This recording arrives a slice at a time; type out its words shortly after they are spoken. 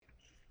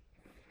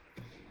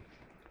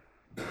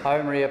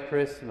Ave Maria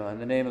Purissima, in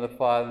the name of the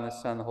Father, and the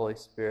Son, and the Holy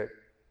Spirit.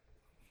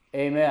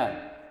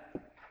 Amen.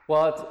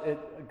 Well, it's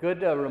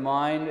good to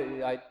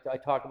remind, I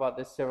talk about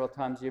this several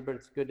times a year, but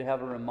it's good to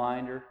have a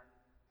reminder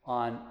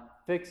on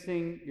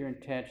fixing your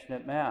intention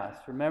at Mass.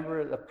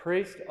 Remember, the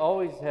priest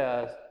always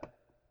has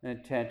an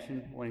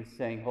intention when he's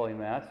saying Holy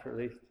Mass, or at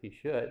least he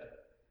should,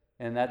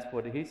 and that's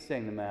what he's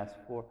saying the Mass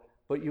for.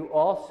 But you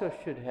also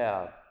should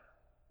have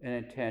an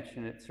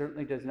intention. It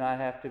certainly does not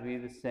have to be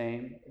the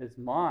same as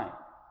mine.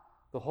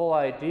 The whole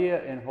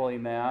idea in Holy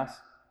Mass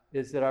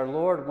is that our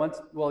Lord,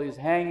 while he was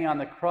hanging on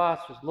the cross,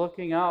 was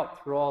looking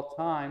out through all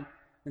time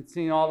and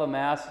seeing all the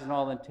Masses and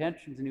all the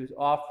intentions, and he was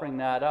offering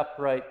that up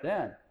right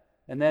then.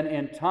 And then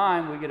in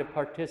time, we get to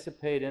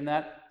participate in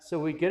that, so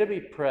we get to be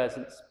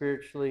present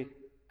spiritually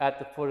at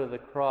the foot of the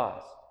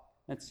cross.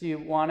 And so you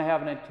want to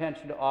have an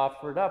intention to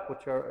offer it up,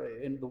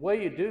 and the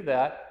way you do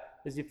that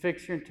is you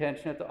fix your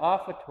intention at the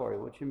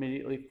offertory, which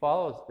immediately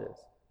follows this.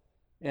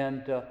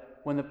 And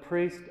when the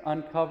priest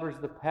uncovers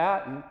the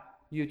paten,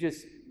 you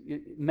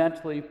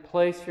mentally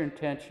place your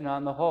intention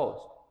on the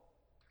host.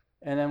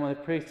 And then when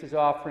the priest is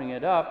offering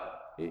it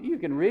up, you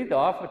can read the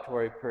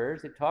offertory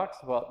prayers. It talks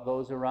about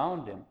those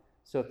around him.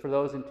 So for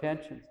those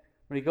intentions.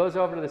 When he goes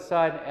over to the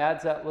side and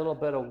adds that little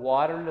bit of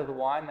water into the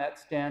wine, that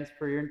stands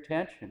for your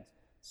intentions.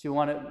 So you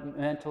want to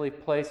mentally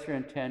place your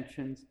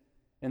intentions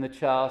in the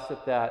chalice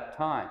at that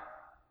time.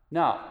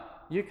 Now,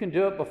 you can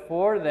do it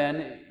before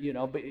then,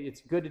 but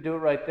it's good to do it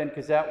right then,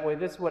 because that way,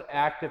 this is what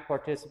active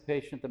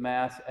participation at the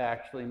Mass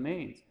actually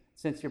means.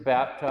 Since you're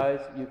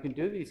baptized, you can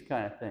do these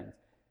kind of things.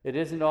 It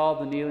isn't all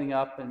the kneeling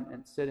up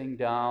and sitting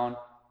down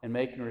and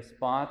making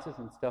responses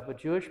and stuff. A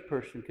Jewish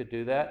person could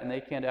do that, and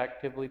they can't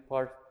actively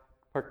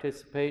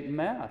participate in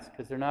Mass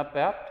because they're not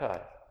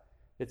baptized.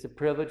 It's a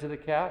privilege of the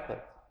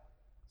Catholics.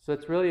 So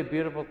it's really a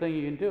beautiful thing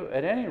you can do.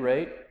 At any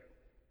rate,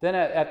 then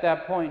at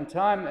that point in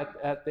time,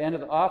 at the end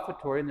of the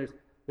offertory, and there's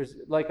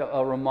like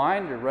a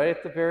reminder right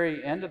at the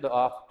very end of the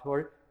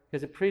offertory,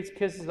 because the priest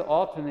kisses the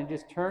altar and he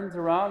just turns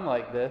around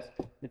like this.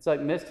 It's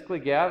like mystically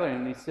gathering,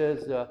 and he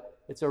says,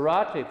 it's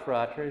orate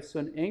fratres. So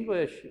in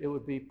English, it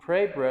would be,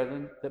 pray,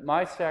 brethren, that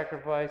my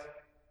sacrifice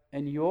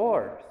and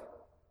yours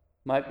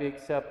might be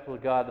acceptable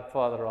to God the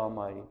Father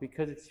Almighty,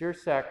 because it's your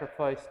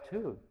sacrifice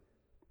too.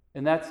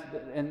 And that's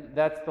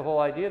the whole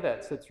idea of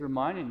that. So it's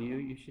reminding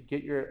you should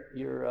get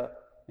your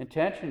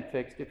intention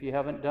fixed if you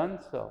haven't done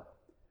so.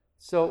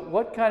 So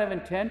what kind of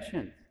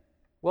intentions?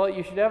 Well,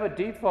 you should have a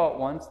default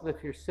one, so that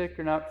if you're sick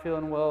or not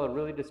feeling well or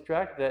really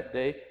distracted that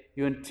day,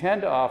 you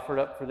intend to offer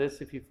it up for this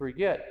if you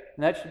forget.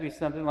 And that should be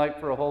something like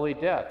for a holy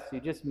death. So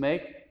you just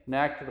make an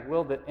act of the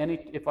will that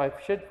if I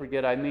should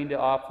forget, I mean to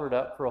offer it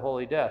up for a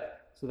holy death.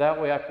 So that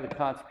way, after the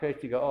consecration,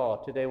 you go,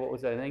 oh, today what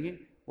was I thinking?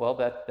 Well,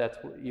 that's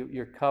what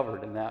you're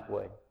covered in that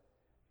way.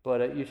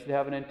 But you should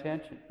have an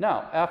intention.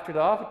 Now, after the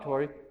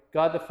offertory,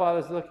 God the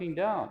Father's looking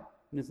down.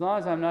 And as long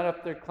as I'm not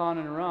up there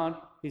clowning around,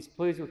 he's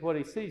pleased with what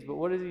he sees. But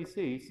what does he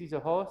see? He sees a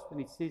host and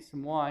he sees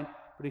some wine,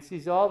 but he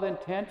sees all the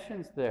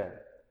intentions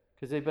there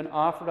because they've been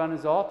offered on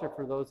his altar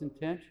for those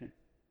intentions.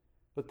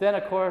 But then,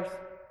 of course,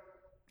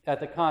 at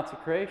the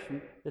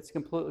consecration, it's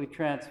completely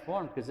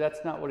transformed because that's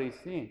not what he's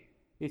seeing.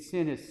 He's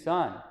seeing his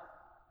Son.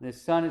 And his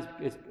Son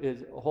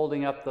is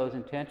holding up those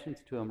intentions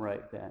to him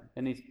right then.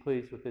 And he's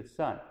pleased with his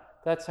Son.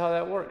 That's how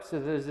that works. So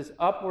there's this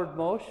upward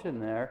motion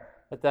there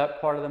at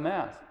that part of the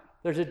Mass.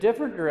 There's a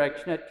different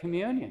direction at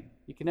communion.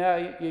 You can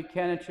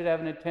and should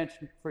have an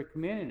intention for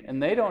communion,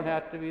 and they don't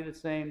have to be the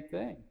same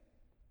thing.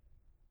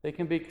 They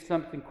can be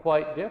something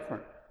quite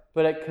different.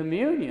 But at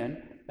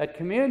communion,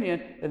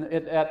 and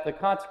at the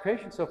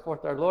consecration and so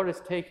forth, our Lord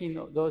is taking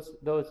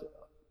those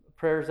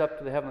prayers up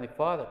to the Heavenly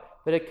Father.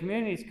 But at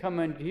communion, he's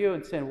coming to you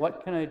and saying,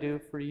 what can I do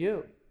for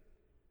you?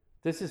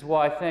 This is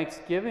why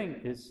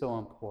Thanksgiving is so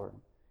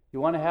important. You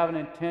want to have an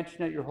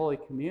intention at your Holy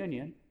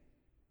Communion,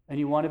 and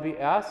you want to be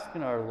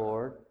asking our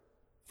Lord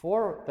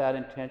for that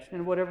intention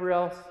and whatever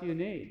else you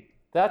need.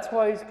 That's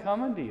why he's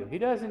coming to you. He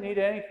doesn't need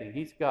anything.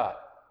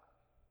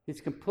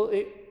 He's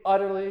completely,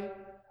 utterly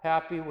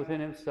happy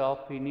within himself.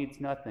 He needs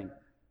nothing.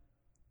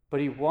 But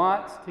he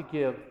wants to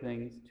give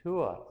things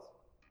to us.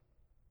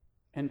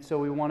 And so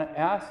we want to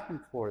ask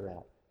him for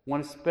that. We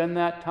want to spend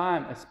that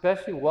time,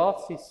 especially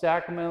whilst he's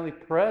sacramentally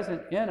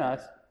present in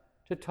us,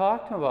 to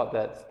talk to him about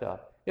that stuff.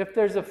 If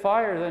there's a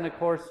fire, then of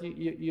course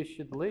you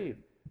should leave.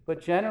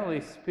 But generally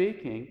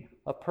speaking,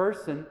 a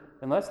person,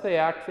 unless they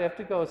actually have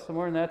to go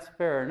somewhere, and that's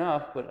fair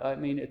enough, but I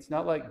mean, it's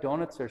not like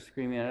donuts are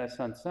screaming at us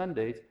on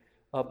Sundays,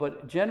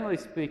 but generally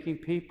speaking,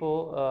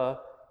 people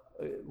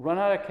run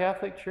out of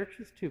Catholic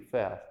churches too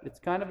fast. It's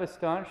kind of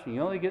astonishing.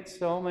 You only get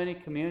so many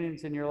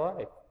communions in your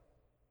life.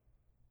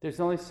 There's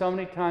only so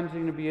many times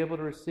you're going to be able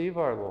to receive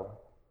our Lord.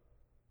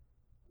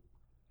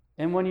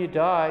 And when you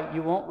die,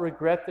 you won't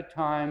regret the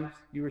times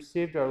you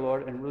received our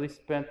Lord and really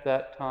spent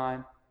that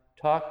time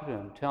talking to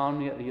him,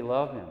 telling him that you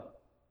love him.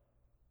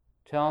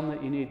 Tell him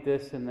that you need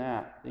this and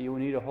that you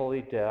need a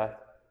holy death,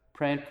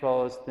 praying for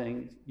all those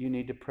things you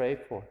need to pray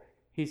for.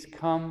 He's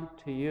come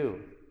to you.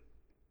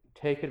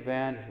 Take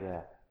advantage of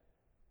that.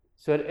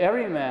 So at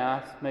every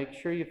Mass, make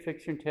sure you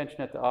fix your intention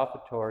at the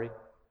offertory,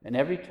 and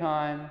every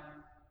time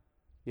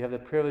you have the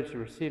privilege to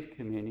receive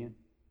communion,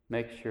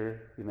 make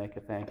sure you make a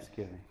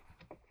thanksgiving.